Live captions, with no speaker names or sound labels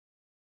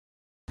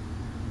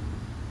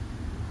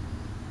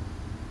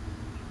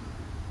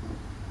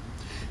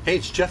Hey,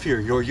 it's Jeff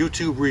here, your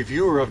YouTube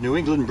reviewer of New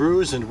England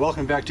brews, and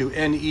welcome back to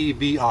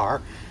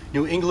NEBR,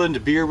 New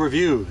England Beer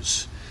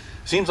Reviews.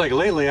 Seems like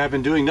lately I've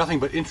been doing nothing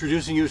but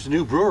introducing you to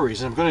new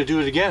breweries, and I'm going to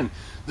do it again.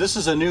 This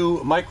is a new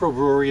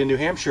microbrewery in New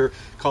Hampshire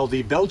called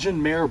the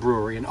Belgian Mare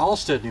Brewery in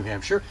Alstead, New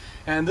Hampshire,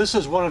 and this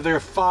is one of their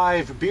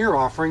 5 beer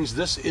offerings.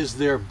 This is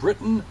their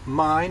Britton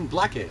Mine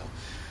Black Ale.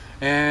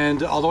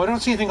 And although I don't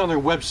see anything on their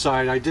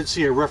website, I did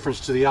see a reference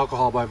to the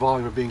alcohol by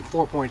volume of being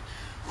 4.4%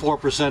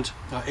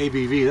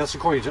 ABV. That's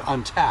according to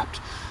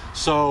Untapped.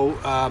 So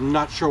I'm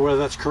not sure whether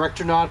that's correct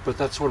or not, but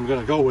that's what I'm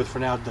going to go with for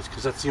now,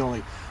 because that's the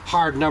only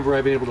hard number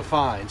I've been able to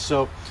find.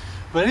 So,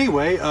 but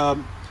anyway,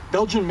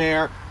 Belgian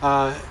Mare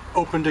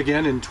opened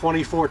again in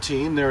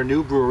 2014. They're a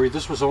new brewery.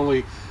 This was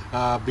only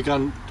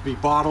begun to be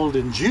bottled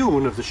in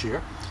June of this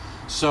year.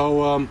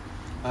 So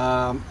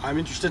I'm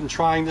interested in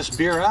trying this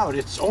beer out.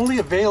 It's only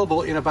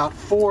available in about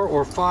 4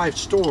 or 5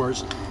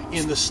 stores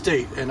in the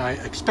state, and I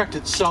expect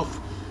it's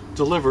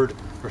self-delivered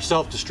or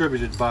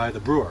self-distributed by the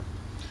brewer,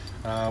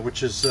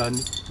 which is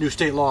new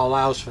state law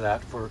allows for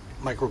that for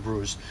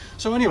microbrews.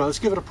 So anyway, let's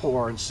give it a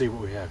pour and see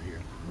what we have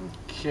here.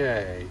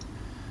 Okay,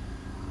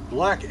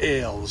 black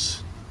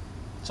ales,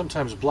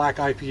 sometimes black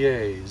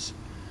IPAs.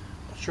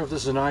 Not sure if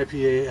this is an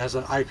IPA, has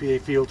an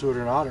IPA feel to it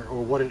or not,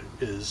 or what it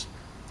is.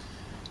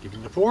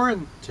 Giving it a pour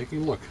and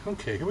taking a look.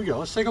 Okay, here we go.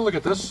 Let's take a look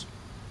at this.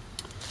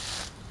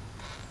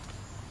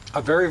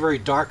 A very, very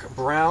dark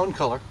brown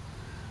color.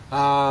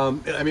 I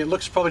mean, it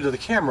looks probably to the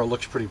camera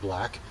looks pretty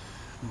black,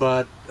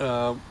 but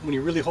when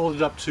you really hold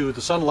it up to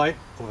the sunlight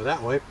over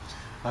that way,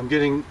 I'm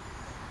getting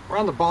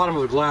around the bottom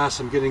of the glass.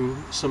 I'm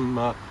getting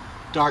some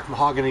dark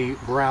mahogany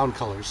brown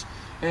colors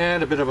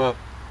and a bit of a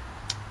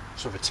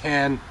sort of a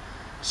tan,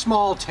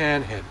 small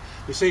tan head.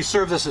 They say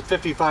serve this at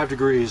 55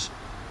 degrees.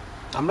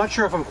 I'm not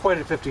sure if I'm quite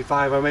at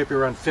 55. I might be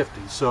around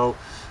 50. So,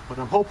 but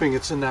I'm hoping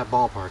it's in that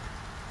ballpark.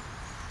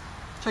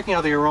 Checking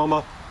out the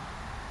aroma.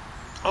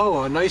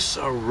 Oh, a nice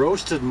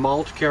roasted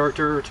malt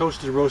character,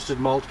 toasted roasted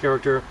malt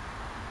character.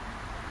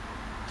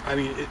 I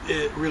mean,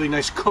 it really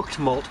nice cooked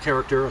malt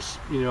character,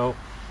 you know.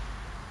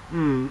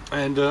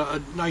 And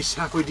a nice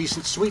halfway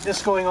decent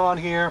sweetness going on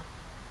here.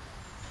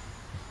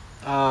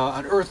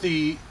 An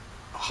earthy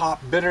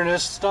hop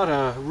bitterness. It's not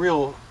a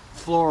real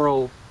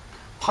floral,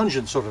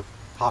 pungent sort of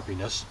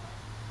hoppiness,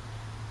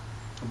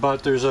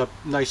 but there's a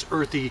nice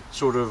earthy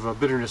sort of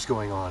bitterness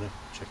going on.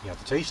 Checking out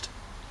the taste.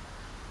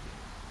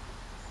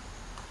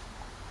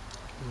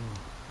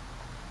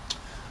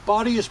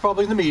 Body is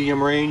probably in the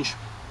medium range.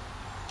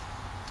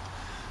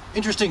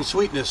 Interesting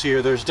sweetness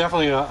here. There's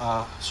definitely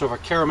a sort of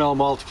a caramel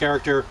malt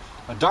character,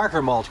 a darker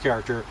malt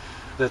character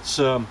that's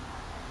sort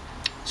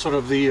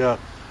of the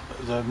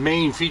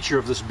main feature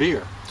of this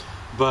beer.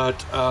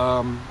 But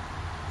and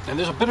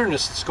there's a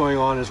bitterness that's going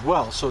on as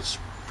well, so it's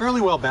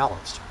fairly well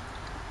balanced.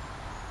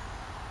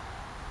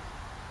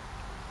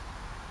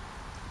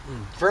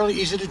 Fairly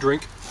easy to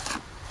drink,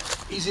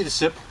 easy to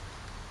sip,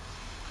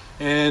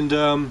 and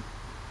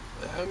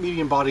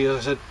medium body, as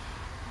I said.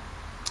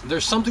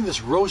 There's something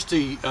that's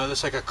roasty,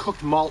 that's like a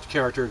cooked malt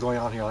character going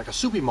on here, like a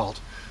soupy malt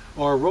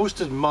or a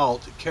roasted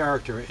malt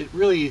character. It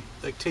really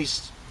like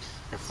tastes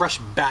like a fresh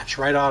batch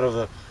right out of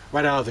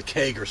the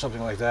keg or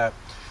something like that.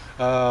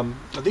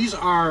 These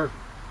are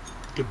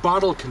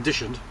bottle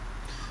conditioned,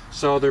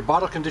 so they're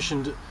bottle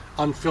conditioned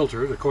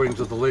unfiltered according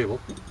to the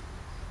label.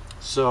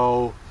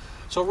 So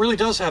it really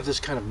does have this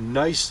kind of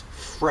nice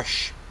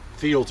fresh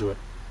feel to it.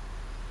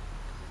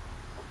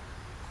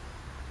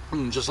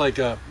 Just like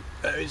it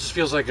just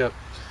feels like you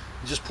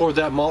just poured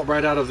that malt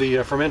right out of the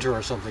fermenter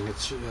or something.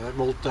 It's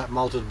that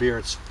malted beer.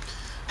 It's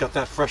got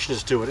that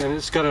freshness to it, and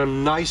it's got a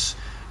nice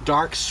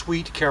dark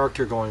sweet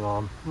character going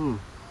on.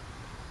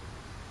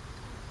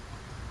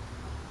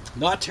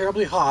 Not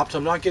terribly hopped.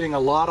 I'm not getting a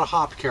lot of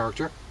hop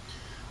character.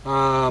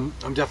 I'm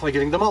definitely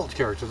getting the malt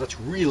character. That's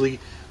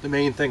really the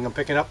main thing I'm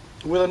picking up,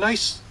 with a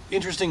nice,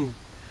 interesting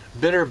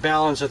bitter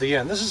balance at the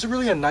end. This is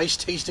really a nice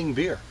tasting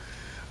beer.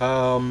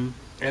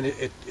 And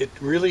it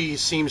really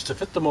seems to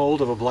fit the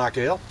mold of a black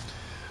ale.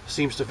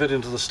 Seems to fit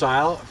into the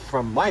style,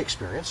 from my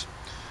experience.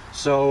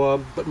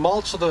 So, but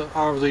malts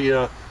are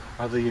the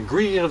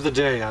ingredient of the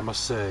day, I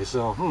must say.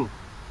 So,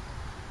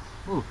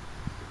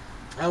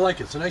 I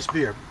like it. It's a nice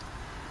beer,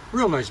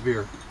 real nice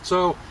beer.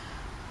 So,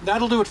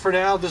 that'll do it for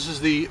now. This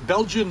is the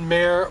Belgian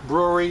Mare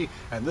Brewery,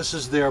 and this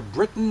is their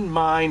Britton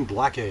Mine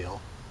Black Ale.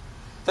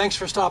 Thanks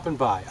for stopping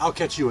by. I'll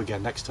catch you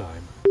again next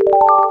time.